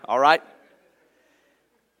All right?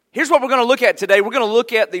 Here's what we're going to look at today. We're going to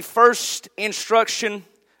look at the first instruction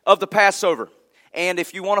of the Passover. And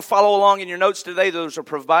if you want to follow along in your notes today, those are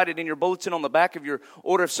provided in your bulletin on the back of your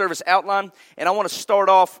order of service outline. And I want to start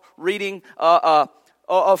off reading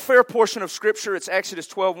a fair portion of Scripture. It's Exodus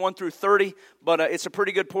 12, 1 through 30. But it's a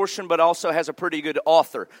pretty good portion, but also has a pretty good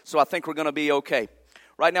author. So I think we're going to be okay.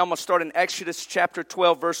 Right now I'm going to start in Exodus chapter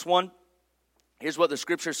 12, verse 1. Here's what the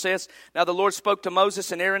Scripture says. Now the Lord spoke to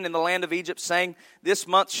Moses and Aaron in the land of Egypt, saying, this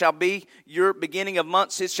month shall be your beginning of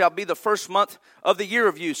months. It shall be the first month of the year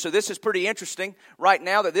of you. So this is pretty interesting right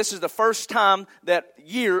now that this is the first time that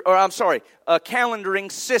a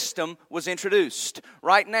calendaring system was introduced.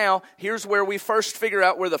 Right now, here's where we first figure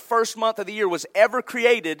out where the first month of the year was ever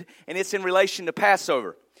created, and it's in relation to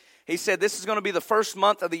Passover. He said, this is going to be the first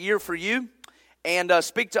month of the year for you. And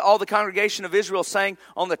speak to all the congregation of Israel, saying,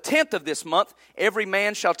 on the 10th of this month, every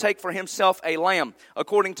man shall take for himself a lamb,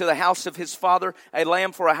 according to the house of his father, a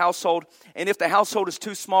lamb for a household. And if the household is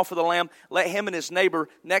too small for the lamb, let him and his neighbor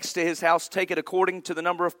next to his house take it according to the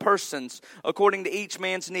number of persons. According to each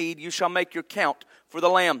man's need, you shall make your count for the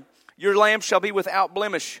lamb. Your lamb shall be without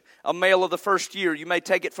blemish, a male of the first year. You may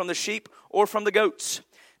take it from the sheep or from the goats.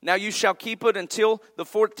 Now you shall keep it until the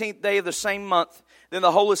 14th day of the same month. Then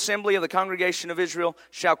the whole assembly of the congregation of Israel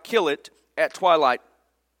shall kill it at twilight.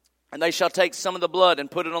 And they shall take some of the blood and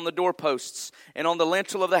put it on the doorposts and on the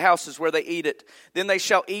lintel of the houses where they eat it. Then they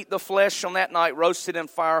shall eat the flesh on that night, roasted in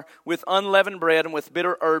fire, with unleavened bread and with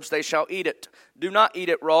bitter herbs they shall eat it. Do not eat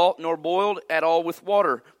it raw, nor boiled at all with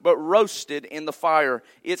water, but roasted in the fire,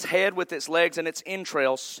 its head with its legs and its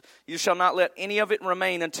entrails. You shall not let any of it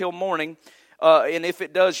remain until morning, and if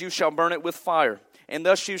it does, you shall burn it with fire. And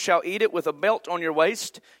thus you shall eat it with a belt on your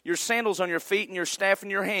waist, your sandals on your feet, and your staff in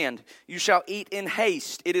your hand. You shall eat in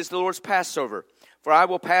haste. It is the Lord's Passover. For I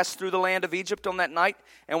will pass through the land of Egypt on that night,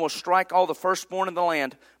 and will strike all the firstborn in the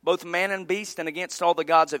land, both man and beast, and against all the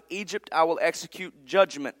gods of Egypt I will execute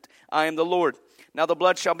judgment. I am the Lord. Now the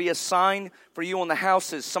blood shall be a sign for you on the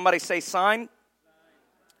houses. Somebody say sign.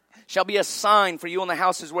 Shall be a sign for you on the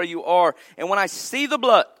houses where you are. And when I see the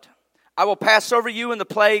blood, I will pass over you, and the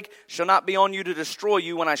plague shall not be on you to destroy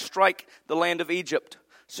you when I strike the land of Egypt.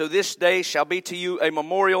 So this day shall be to you a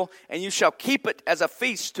memorial, and you shall keep it as a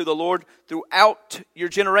feast to the Lord throughout your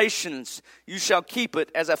generations. You shall keep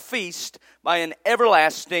it as a feast by an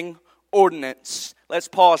everlasting ordinance. Let's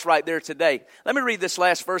pause right there today. Let me read this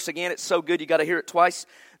last verse again. It's so good you got to hear it twice.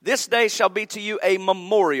 This day shall be to you a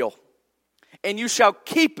memorial, and you shall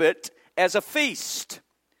keep it as a feast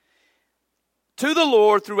to the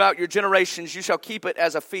Lord throughout your generations. You shall keep it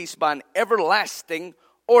as a feast by an everlasting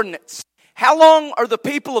ordinance. How long are the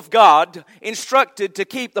people of God instructed to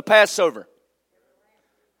keep the Passover?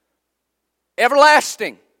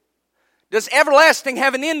 Everlasting. Does everlasting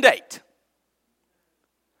have an end date?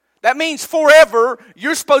 That means forever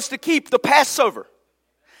you're supposed to keep the Passover.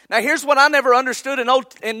 Now here's what I never understood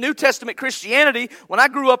in New Testament Christianity when I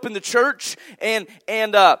grew up in the church and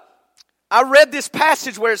I read this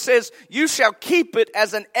passage where it says, you shall keep it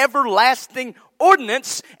as an everlasting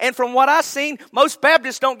ordinance. And from what I've seen, most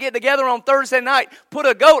Baptists don't get together on Thursday night, put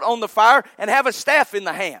a goat on the fire, and have a staff in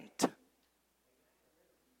the hand.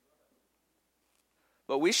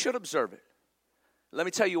 But we should observe it. Let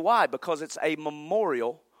me tell you why. Because it's a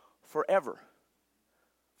memorial forever.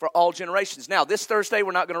 For all generations. Now, this Thursday,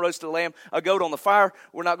 we're not going to roast a goat on the fire.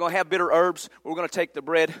 We're not going to have bitter herbs. We're going to take the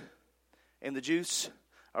bread and the juice.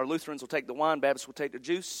 Our Lutherans will take the wine. Baptists will take the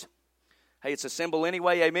juice. Hey, it's a symbol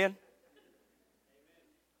anyway. Amen?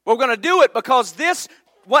 We're going to do it because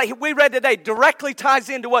what we read today, directly ties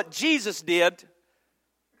into what Jesus did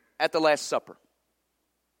at the Last Supper.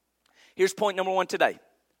 Here's point number 1 today.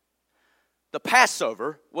 The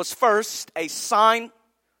Passover was first a sign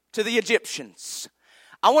to the Egyptians.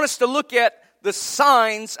 I want us to look at the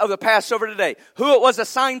signs of the Passover today. Who it was a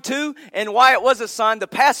sign to and why it was a sign. The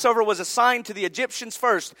Passover was a sign to the Egyptians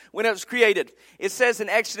first when it was created. It says in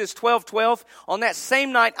Exodus 12:12, on that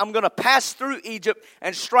same night I'm going to pass through Egypt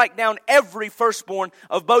and strike down every firstborn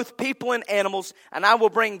of both people and animals, and I will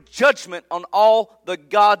bring judgment on all the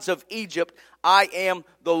gods of Egypt. I am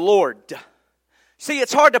the Lord. See,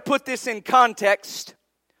 it's hard to put this in context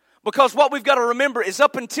because what we've got to remember is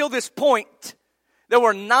up until this point, there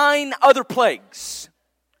were 9 other plagues.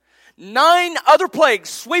 9 other plagues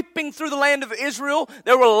sweeping through the land of Israel.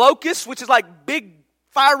 There were locusts, which is like big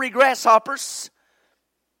fiery grasshoppers.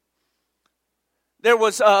 There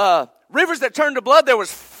was rivers that turned to blood. There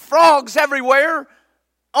was frogs everywhere.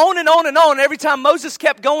 On and on and on. Every time Moses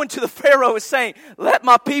kept going to the Pharaoh and saying, let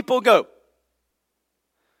my people go.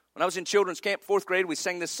 When I was in children's camp, 4th grade, we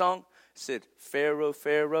sang this song. said, Pharaoh,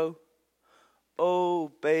 Pharaoh,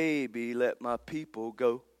 oh baby, let my people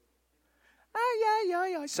go.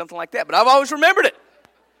 Something like that, but I've always remembered it.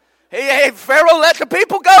 Hey, Pharaoh, let the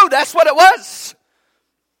people go. That's what it was.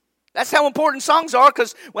 That's how important songs are,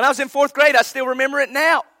 because when I was in 4th grade, I still remember it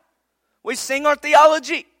now. We sing our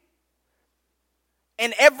theology.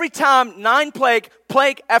 And every time 9 plague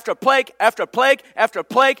after plague after plague after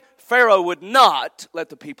plague, Pharaoh would not let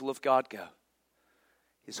the people of God go.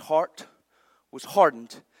 His heart was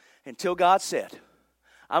hardened until God said,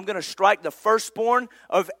 I'm going to strike the firstborn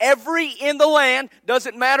of every in the land.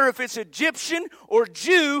 Doesn't matter if it's Egyptian or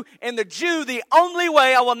Jew. And the Jew, the only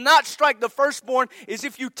way I will not strike the firstborn is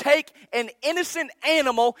if you take an innocent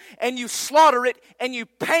animal and you slaughter it and you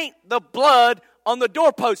paint the blood on the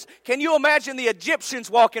doorpost. Can you imagine the Egyptians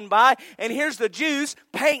walking by and here's the Jews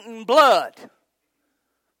painting blood?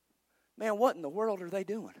 Man, what in the world are they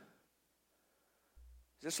doing?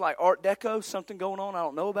 Is this like Art Deco, something going on I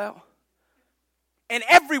don't know about? And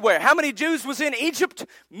everywhere. How many Jews was in Egypt?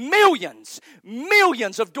 Millions.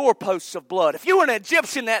 Millions of doorposts of blood. If you were an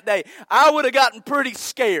Egyptian that day, I would have gotten pretty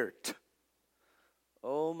scared.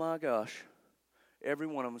 Oh my gosh. Every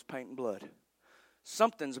one of them was painting blood.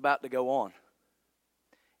 Something's about to go on.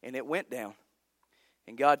 And it went down.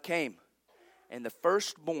 And God came. And the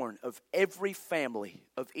firstborn of every family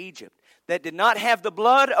of Egypt that did not have the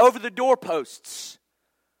blood over the doorposts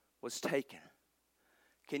was taken.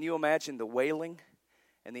 Can you imagine the wailing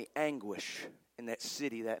and the anguish in that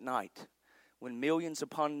city that night when millions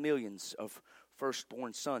upon millions of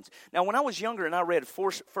firstborn sons. Now, when I was younger and I read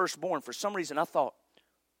firstborn, for some reason I thought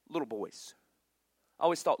little boys. I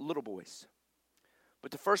always thought little boys.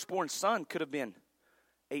 But the firstborn son could have been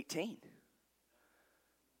 18.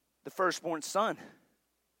 The firstborn son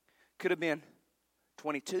could have been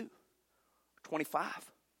 22,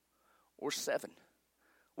 25, or 7.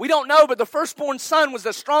 We don't know, but the firstborn son was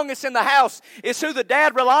the strongest in the house. It's who the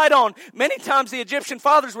dad relied on. Many times the Egyptian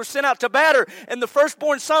fathers were sent out to battle, and the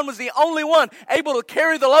firstborn son was the only one able to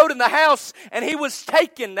carry the load in the house, and he was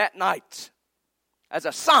taken that night as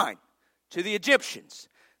a sign to the Egyptians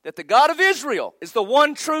that the God of Israel is the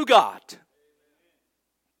one true God.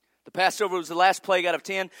 The Passover was the last plague out of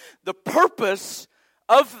 10. The purpose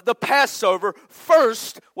of the Passover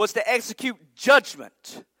first was to execute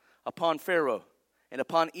judgment upon Pharaoh and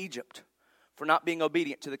upon Egypt for not being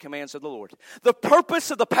obedient to the commands of the Lord. The purpose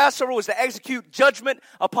of the Passover was to execute judgment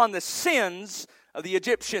upon the sins of the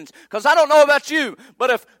Egyptians. Because I don't know about you, but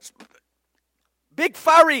if big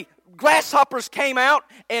fiery grasshoppers came out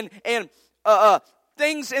and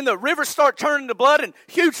things in the river start turning to blood and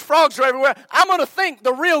huge frogs are everywhere, I'm going to think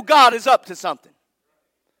the real God is up to something.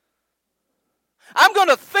 I'm going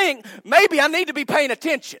to think maybe I need to be paying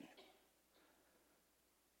attention.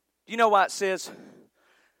 Do you know why it says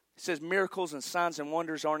miracles and signs and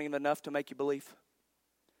wonders aren't even enough to make you believe?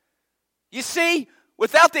 You see,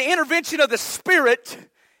 without the intervention of the Spirit,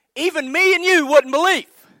 even me and you wouldn't believe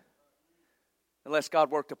unless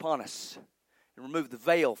God worked upon us and removed the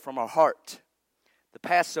veil from our heart. The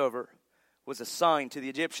Passover was a sign to the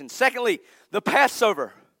Egyptians. Secondly, the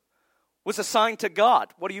Passover was a sign to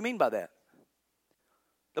God. What do you mean by that?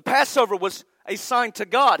 The Passover was a sign to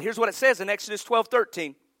God. Here's what it says in Exodus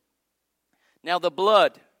 12:13. Now the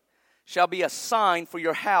blood shall be a sign for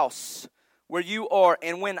your house where you are.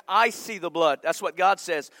 And when I see the blood, that's what God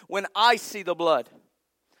says. When I see the blood,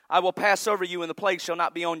 I will pass over you and the plague shall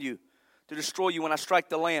not be on you to destroy you when I strike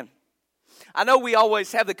the land. I know we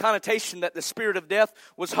always have the connotation that the spirit of death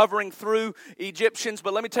was hovering through Egyptians,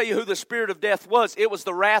 but let me tell you who the spirit of death was. It was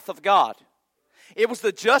the wrath of God. It was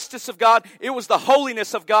the justice of God. It was the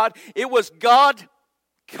holiness of God. It was God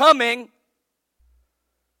coming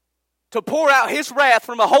to pour out His wrath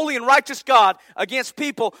from a holy and righteous God against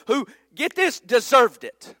people who, get this, deserved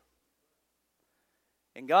it.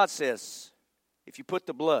 And God says, if you put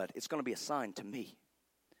the blood, it's going to be a sign to me.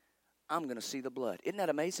 I'm going to see the blood. Isn't that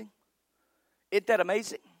amazing? Isn't that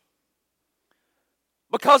amazing?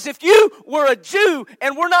 Because if you were a Jew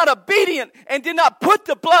and were not obedient and did not put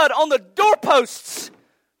the blood on the doorposts,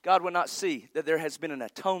 God would not see that there has been an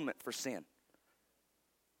atonement for sin.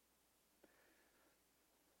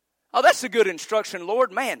 Oh, that's a good instruction,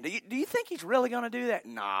 Lord. Man, do you think He's really going to do that?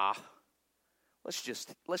 Nah. Let's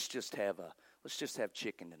just have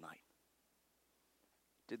chicken tonight.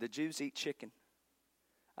 Did the Jews eat chicken?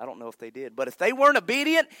 I don't know if they did. But if they weren't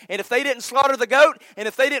obedient, and if they didn't slaughter the goat, and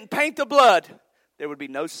if they didn't paint the blood, there would be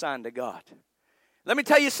no sign to God. Let me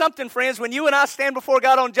tell you something, friends. When you and I stand before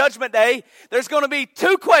God on Judgment Day, there's going to be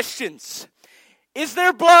two questions. Is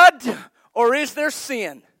there blood or is there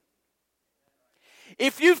sin?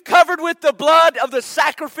 If you've covered with the blood of the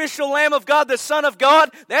sacrificial Lamb of God, the Son of God,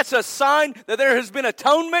 that's a sign that there has been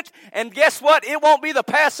atonement. And guess what? It won't be the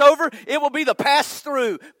Passover. It will be the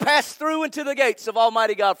pass-through. Pass through into the gates of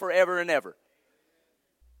Almighty God forever and ever.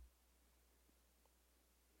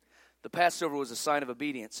 The Passover was a sign of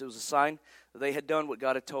obedience. It was a sign that they had done what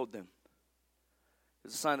God had told them. It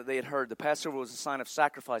was a sign that they had heard. The Passover was a sign of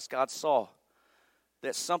sacrifice. God saw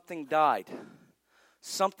that something died.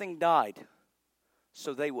 Something died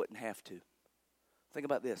so they wouldn't have to. Think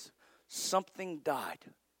about this. Something died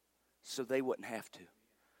so they wouldn't have to. It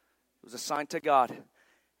was a sign to God.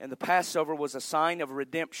 And the Passover was a sign of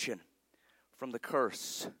redemption from the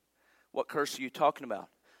curse. What curse are you talking about?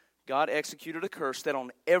 God executed a curse that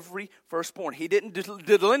on every firstborn. He didn't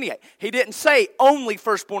delineate. He didn't say only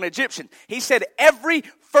firstborn Egyptian. He said every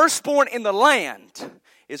firstborn in the land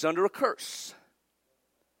is under a curse.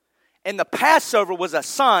 And the Passover was a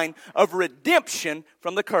sign of redemption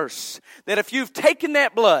from the curse. That if you've taken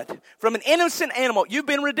that blood from an innocent animal, you've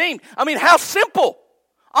been redeemed. I mean, how simple.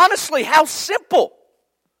 Honestly, how simple.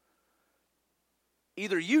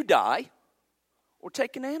 Either you die or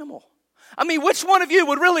take an animal. I mean, which one of you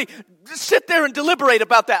would really sit there and deliberate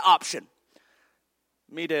about that option?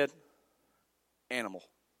 Me dead. Animal.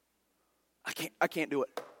 I can't do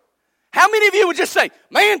it. How many of you would just say,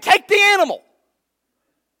 man, take the animal?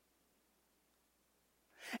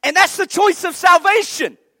 And that's the choice of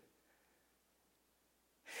salvation.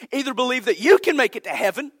 Either believe that you can make it to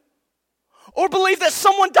heaven or believe that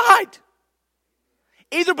someone died.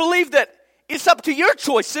 Either believe that it's up to your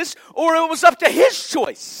choices or it was up to His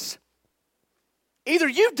choice. Either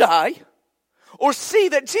you die or see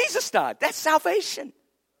that Jesus died. That's salvation.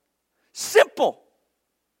 Simple.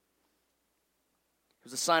 It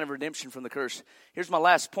was a sign of redemption from the curse. Here's my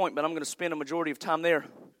last point, but I'm going to spend a majority of time there.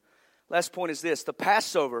 Last point is this. The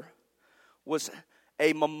Passover was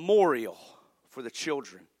a memorial for the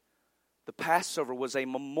children. The Passover was a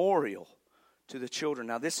memorial to the children.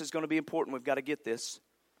 Now, this is going to be important. We've got to get this.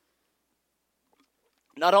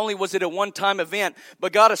 Not only was it a one-time event,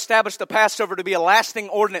 but God established the Passover to be a lasting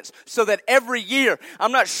ordinance so that every year,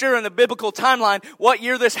 I'm not sure in the biblical timeline what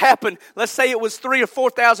year this happened. Let's say it was 3,000 or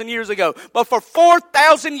 4,000 years ago. But for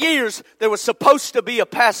 4,000 years, there was supposed to be a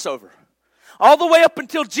Passover. All the way up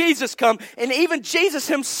until Jesus come, and even Jesus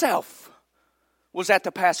Himself was at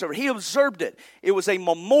the Passover. He observed it. It was a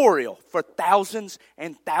memorial for thousands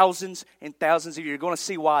and thousands and thousands of years. You're going to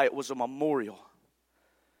see why it was a memorial.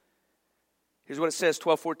 Here's what it says,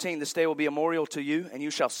 12:14. This day will be a memorial to you, and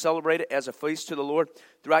you shall celebrate it as a feast to the Lord.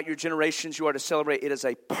 Throughout your generations, you are to celebrate it as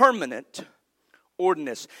a permanent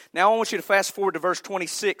ordinance. Now, I want you to fast forward to verse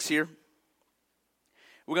 26 here.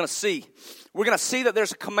 We're going to see that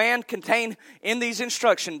there's a command contained in these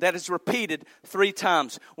instructions that is repeated 3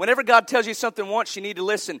 times. Whenever God tells you something once, you need to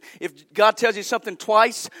listen. If God tells you something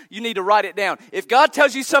twice, you need to write it down. If God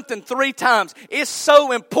tells you something 3 times, it's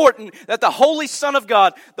so important that the Holy Son of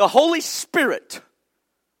God, the Holy Spirit,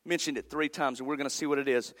 mentioned it 3 times, and we're going to see what it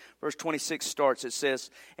is. Verse 26 starts, it says,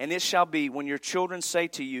 "And it shall be when your children say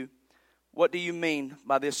to you, 'What do you mean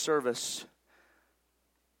by this service?'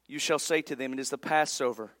 You shall say to them, 'It is the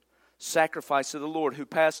Passover sacrifice of the Lord, who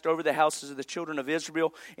passed over the houses of the children of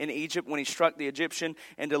Israel in Egypt when He struck the Egyptian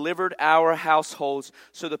and delivered our households.'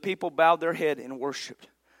 So the people bowed their head and worshipped."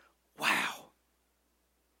 Wow.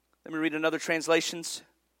 Let me read another translations.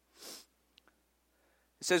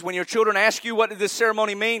 It says, "When your children ask you, 'What did this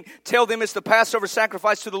ceremony mean?' tell them it's the Passover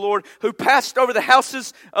sacrifice to the Lord, who passed over the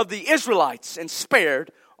houses of the Israelites and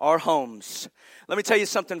spared our homes." Let me tell you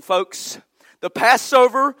something, folks. The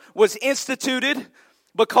Passover was instituted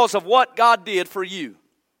because of what God did for you.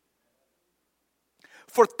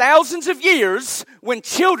 For thousands of years, when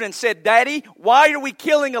children said, "Daddy, why are we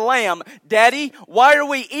killing a lamb? Daddy, why are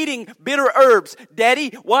we eating bitter herbs?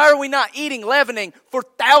 Daddy, why are we not eating leavening?" For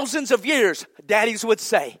thousands of years, daddies would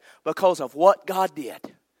say, "Because of what God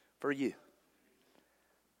did for you."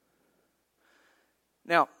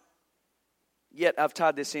 Now, yet I've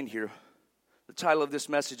tied this in here. The title of this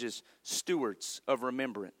message is Stewards of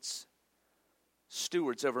Remembrance.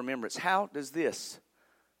 Stewards of Remembrance. How does this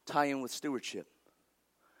tie in with stewardship?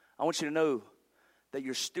 I want you to know that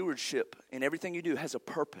your stewardship in everything you do has a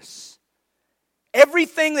purpose.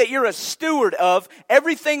 Everything that you're a steward of,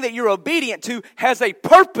 everything that you're obedient to, has a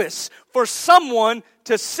purpose for someone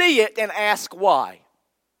to see it and ask why.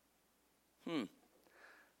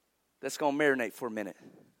 That's going to marinate for a minute.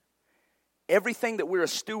 Everything that we're a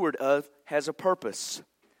steward of has a purpose.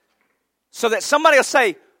 So that somebody will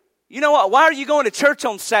say, You know what? Why are you going to church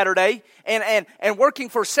on Saturday and working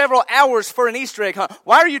for several hours for an Easter egg hunt?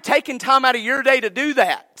 Why are you taking time out of your day to do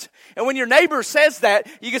that? And when your neighbor says that,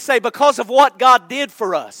 you can say, because of what God did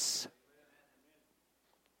for us.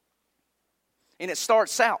 And it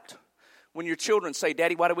starts out when your children say,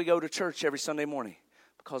 Daddy, why do we go to church every Sunday morning?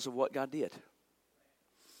 Because of what God did.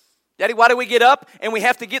 Daddy, why do we get up and we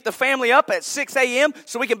have to get the family up at 6 a.m.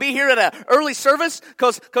 so we can be here at an early service?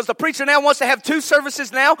 Because the preacher now wants to have 2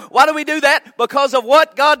 services now. Why do we do that? Because of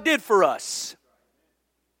what God did for us.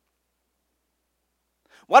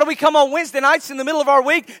 Why do we come on Wednesday nights in the middle of our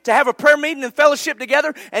week to have a prayer meeting and fellowship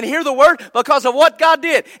together and hear the Word? Because of what God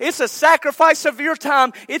did. It's a sacrifice of your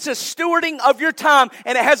time. It's a stewarding of your time.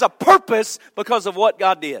 And it has a purpose because of what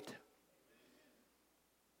God did.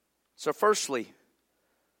 So firstly,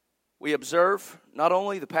 we observe not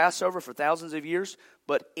only the Passover for thousands of years,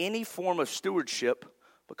 but any form of stewardship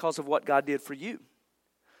because of what God did for you.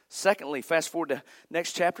 Secondly, fast forward to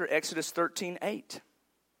next chapter, Exodus 13:8.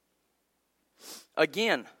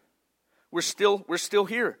 Again, we're still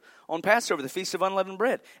here on Passover, the Feast of Unleavened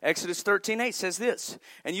Bread. Exodus 13:8 says this,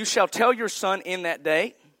 and you shall tell your son in that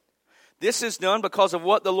day, this is done because of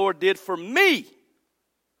what the Lord did for me.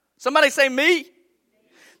 Somebody say me.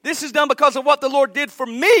 This is done because of what the Lord did for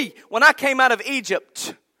me when I came out of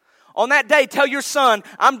Egypt. On that day, tell your son,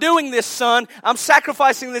 I'm doing this, son. I'm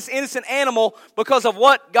sacrificing this innocent animal because of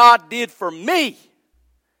what God did for me.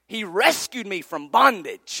 He rescued me from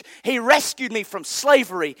bondage. He rescued me from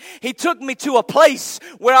slavery. He took me to a place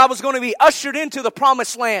where I was going to be ushered into the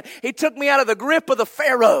promised land. He took me out of the grip of the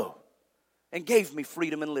Pharaoh and gave me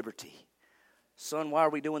freedom and liberty. Son, why are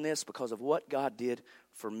we doing this? Because of what God did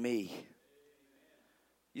for me.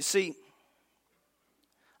 You see,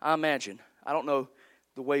 I imagine, I don't know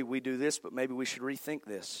the way we do this, but maybe we should rethink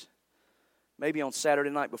this. Maybe on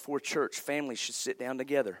Saturday night before church, families should sit down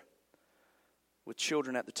together with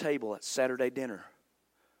children at the table at Saturday dinner.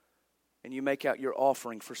 And you make out your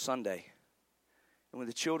offering for Sunday. And when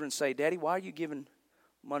the children say, Daddy, why are you giving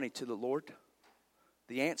money to the Lord?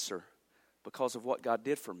 The answer, because of what God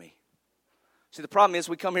did for me. See, the problem is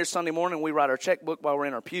we come here Sunday morning and we write our checkbook while we're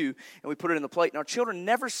in our pew and we put it in the plate, and our children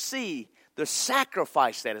never see the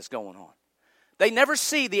sacrifice that is going on. They never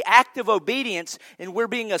see the act of obedience, and we're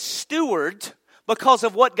being a steward because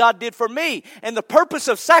of what God did for me. And the purpose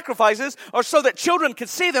of sacrifices are so that children can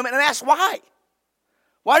see them and ask why.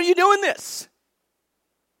 Why are you doing this?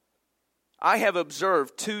 I have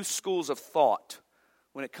observed 2 schools of thought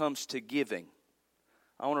when it comes to giving.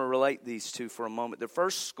 I want to relate these two for a moment. The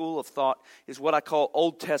first school of thought is what I call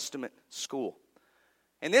Old Testament school.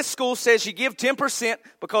 And this school says you give 10%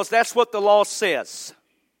 because that's what the law says.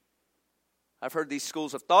 I've heard these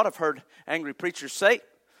schools of thought. I've heard angry preachers say,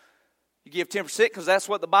 you give 10% because that's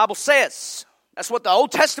what the Bible says. That's what the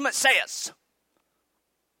Old Testament says.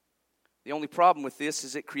 The only problem with this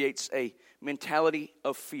is it creates a mentality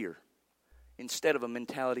of fear instead of a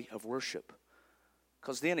mentality of worship.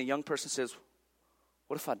 Because then a young person says,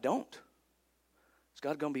 what if I don't? Is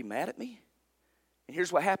God going to be mad at me? And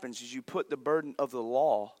here's what happens is you put the burden of the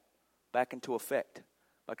law back into effect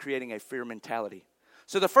by creating a fear mentality.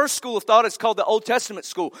 So the first school of thought is called the Old Testament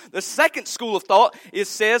school. The second school of thought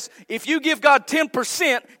says if you give God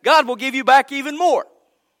 10%, God will give you back even more.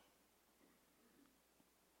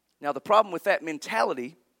 Now the problem with that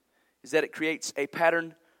mentality is that it creates a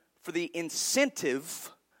pattern for the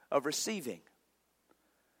incentive of receiving.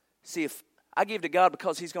 See, if I give to God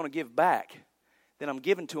because He's going to give back, then I'm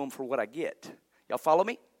giving to Him for what I get. Y'all follow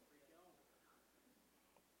me?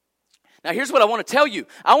 Now here's what I want to tell you.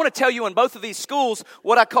 I want to tell you in both of these schools,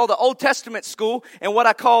 what I call the Old Testament school and what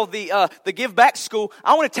I call the give back school.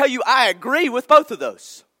 I want to tell you I agree with both of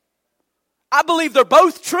those. I believe they're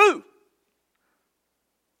both true.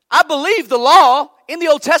 I believe the law in the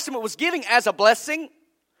Old Testament was giving as a blessing.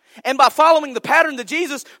 And by following the pattern to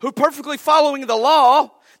Jesus, who perfectly following the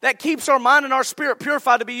law, that keeps our mind and our spirit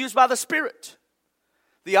purified to be used by the Spirit.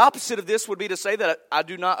 The opposite of this would be to say that I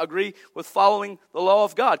do not agree with following the law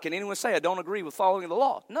of God. Can anyone say I don't agree with following the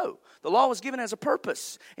law? No. The law was given as a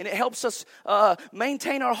purpose, and it helps us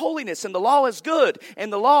maintain our holiness, and the law is good,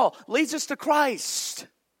 and the law leads us to Christ.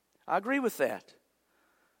 I agree with that.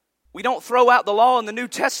 We don't throw out the law in the New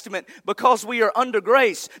Testament because we are under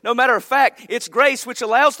grace. No matter of fact, it's grace which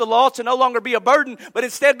allows the law to no longer be a burden, but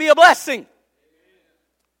instead be a blessing.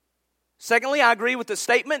 Secondly, I agree with the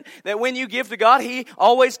statement that when you give to God, He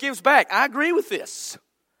always gives back. I agree with this.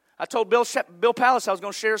 I told Bill Pallas I was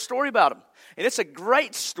going to share a story about him. And it's a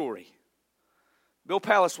great story. Bill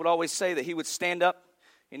Pallas would always say that he would stand up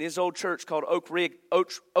in his old church called Oak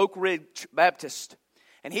Ridge Baptist.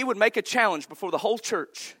 And he would make a challenge before the whole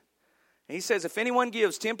church And he says, if anyone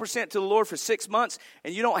gives 10% to the Lord for 6 months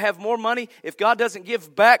and you don't have more money, if God doesn't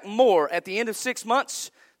give back more at the end of 6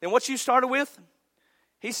 months than what you started with,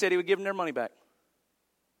 he said he would give them their money back.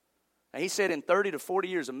 And he said in 30 to 40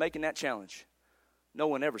 years of making that challenge, no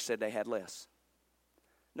one ever said they had less.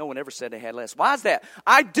 No one ever said they had less. Why is that?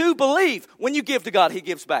 I do believe when you give to God, he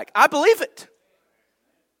gives back. I believe it.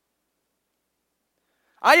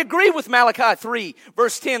 I agree with Malachi 3,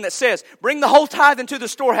 verse 10 that says, bring the whole tithe into the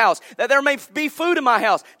storehouse, that there may be food in my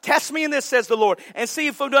house. Test me in this, says the Lord, and see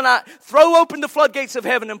if I do not throw open the floodgates of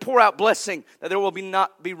heaven and pour out blessing, that there will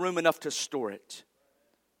not be room enough to store it.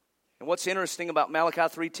 And what's interesting about Malachi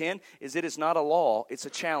 3:10 is it is not a law, it's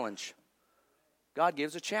a challenge. God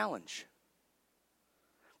gives a challenge.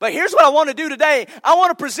 But here's what I want to do today. I want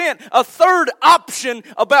to present a third option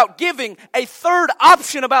about giving, a third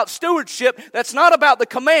option about stewardship that's not about the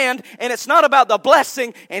command and it's not about the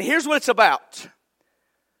blessing. And here's what it's about.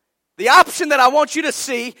 The option that I want you to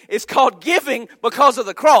see is called giving because of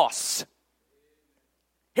the cross.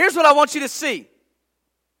 Here's what I want you to see.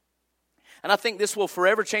 And I think this will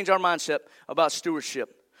forever change our mindset about stewardship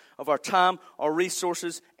of our time, our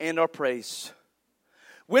resources, and our praise.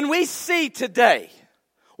 When we see today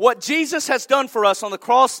what Jesus has done for us on the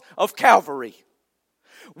cross of Calvary,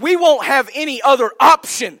 we won't have any other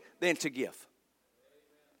option than to give.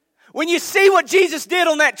 When you see what Jesus did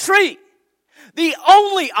on that tree, the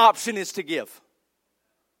only option is to give.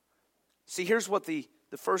 See, here's what the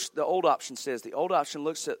old option says. The old option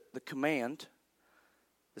looks at the command.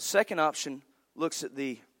 The second option looks at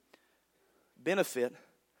the benefit.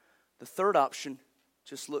 The third option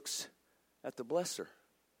just looks at the blesser.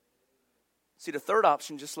 See, the third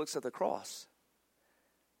option just looks at the cross.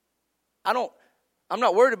 I'm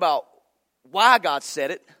not worried about why God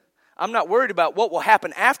said it. I'm not worried about what will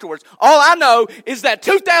happen afterwards. All I know is that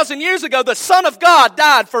 2,000 years ago, the Son of God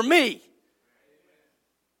died for me.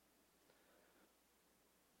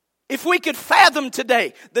 If we could fathom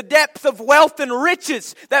today the depth of wealth and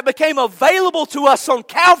riches that became available to us on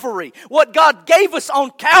Calvary, what God gave us on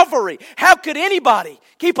Calvary, how could anybody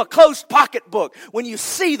keep a closed pocketbook when you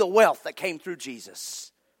see the wealth that came through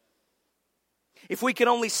Jesus? If we could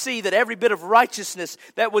only see that every bit of righteousness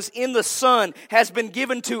that was in the Son has been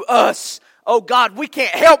given to us, oh God, we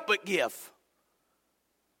can't help but give.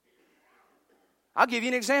 I'll give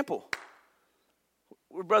you an example.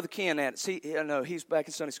 Where Brother Ken at? See, I know he's back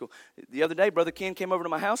in Sunday school. The other day, Brother Ken came over to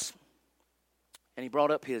my house, and he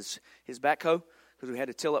brought up his backhoe because we had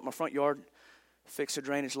to till up my front yard, fix a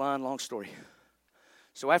drainage line. Long story.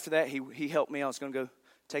 So after that, he helped me. I was going to go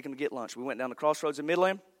take him to get lunch. We went down the crossroads in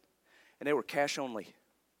Midland, and they were cash only.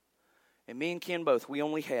 And me and Ken both, we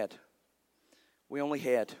only had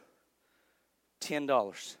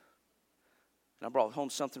 $10. And I brought home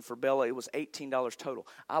something for Bella. It was $18 total.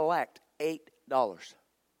 I lacked $8.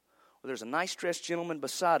 Well, there's a nice dressed gentleman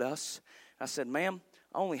beside us. I said, ma'am,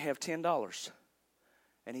 I only have $10.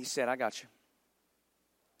 And he said, I got you.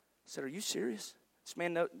 I said, are you serious? This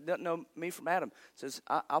man doesn't know me from Adam. Says,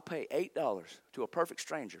 I'll pay $8 to a perfect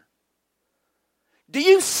stranger. Do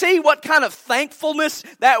you see what kind of thankfulness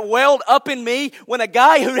that welled up in me when a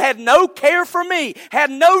guy who had no care for me, had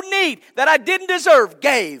no need that I didn't deserve,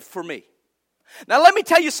 gave for me? Now let me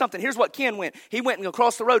tell you something. Here's what Ken went. He went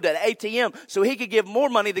across the road to the ATM so he could give more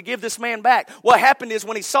money to give this man back. What happened is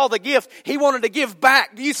when he saw the gift, he wanted to give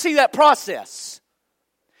back. Do you see that process?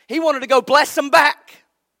 He wanted to go bless him back.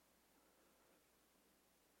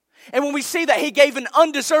 And when we see that he gave an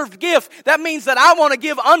undeserved gift, that means that I want to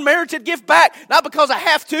give unmerited gift back. Not because I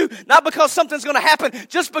have to, not because something's going to happen,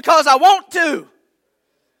 just because I want to.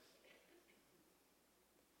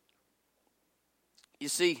 You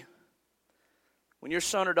see, when your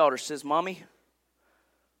son or daughter says, Mommy,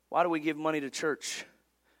 why do we give money to church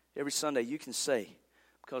every Sunday? You can say,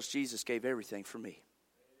 because Jesus gave everything for me.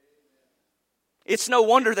 It's no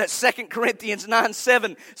wonder that 2 Corinthians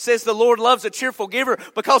 9:7 says the Lord loves a cheerful giver,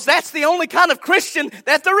 because that's the only kind of Christian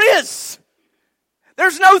that there is.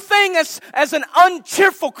 There's no thing as an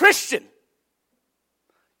uncheerful Christian.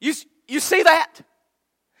 You see that?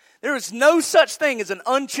 There is no such thing as an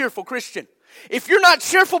uncheerful Christian. If you're not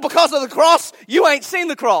cheerful because of the cross, you ain't seen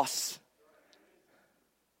the cross.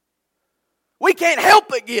 We can't help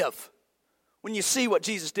but give when you see what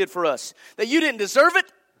Jesus did for us. That you didn't deserve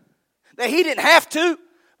it, that He didn't have to,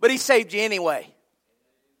 but He saved you anyway.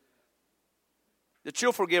 The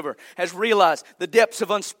cheerful giver has realized the depths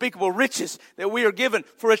of unspeakable riches that we are given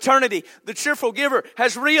for eternity. The cheerful giver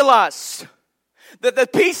has realized that the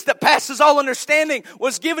peace that passes all understanding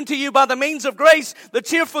was given to you by the means of grace. The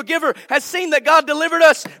cheerful giver has seen that God delivered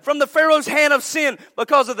us from the Pharaoh's hand of sin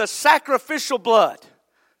because of the sacrificial blood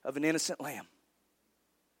of an innocent lamb.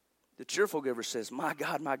 The cheerful giver says, my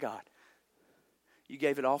God, you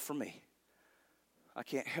gave it all for me. I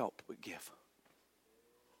can't help but give.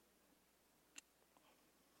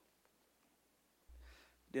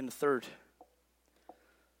 Then the third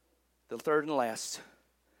and last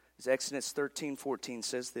is Exodus 13:14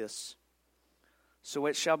 says this. So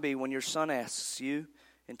it shall be when your son asks you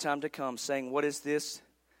in time to come, saying, what is this?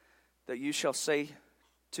 That you shall say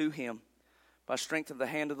to him, by strength of the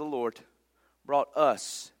hand of the Lord, brought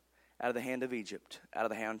us out of the hand of Egypt, out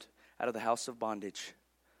of the house of bondage.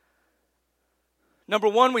 Number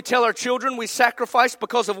one, we tell our children we sacrifice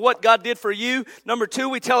because of what God did for you. Number two,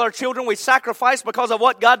 we tell our children we sacrifice because of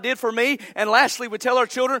what God did for me. And lastly, we tell our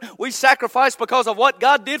children we sacrifice because of what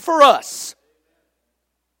God did for us.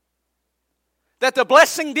 That the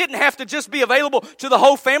blessing didn't have to just be available to the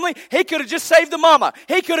whole family. He could have just saved the mama.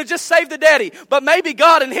 He could have just saved the daddy. But maybe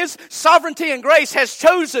God in His sovereignty and grace has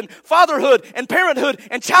chosen fatherhood and parenthood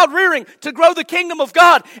and child rearing to grow the kingdom of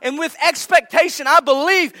God. And with expectation, I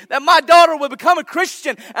believe that my daughter will become a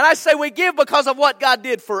Christian. And I say we give because of what God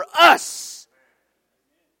did for us.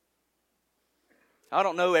 I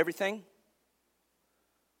don't know everything.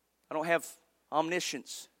 I don't have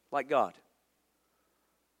omniscience like God.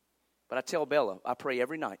 But I tell Bella, I pray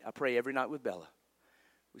every night with Bella.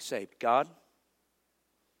 We say, God,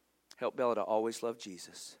 help Bella to always love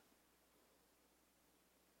Jesus.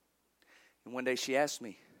 And one day she asked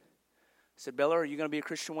me, I said, Bella, are you going to be a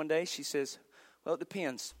Christian one day? She says, well, it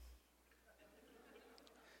depends.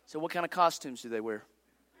 So what kind of costumes do they wear?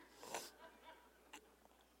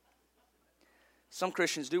 Some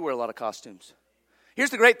Christians do wear a lot of costumes. Here's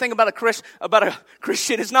the great thing about a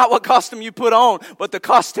Christian. It's not what costume you put on, but the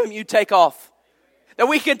costume you take off. That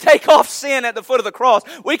we can take off sin at the foot of the cross.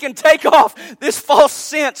 We can take off this false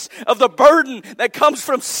sense of the burden that comes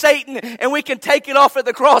from Satan, and we can take it off at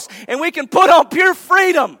the cross, and we can put on pure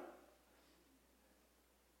freedom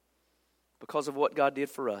because of what God did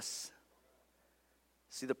for us.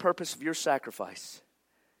 See, the purpose of your sacrifice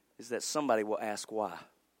is that somebody will ask why.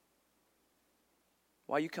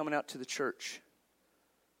 Why are you coming out to the church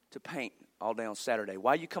to paint all day on Saturday?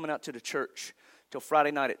 Why are you coming out to the church till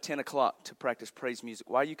Friday night at 10 o'clock to practice praise music?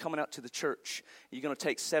 Why are you coming out to the church? You're going to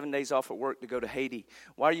take 7 days off at work to go to Haiti.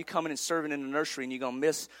 Why are you coming and serving in the nursery and you're going to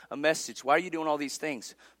miss a message? Why are you doing all these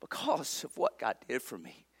things? Because of what God did for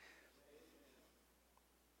me.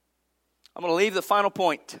 I'm going to leave the final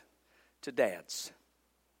point to dads.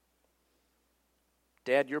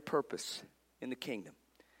 Dad, your purpose in the kingdom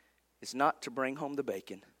is not to bring home the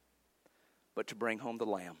bacon, but to bring home the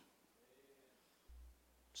lamb.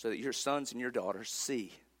 So that your sons and your daughters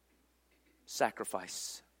see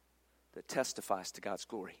sacrifice that testifies to God's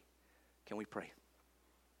glory. Can we pray?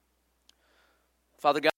 Father God,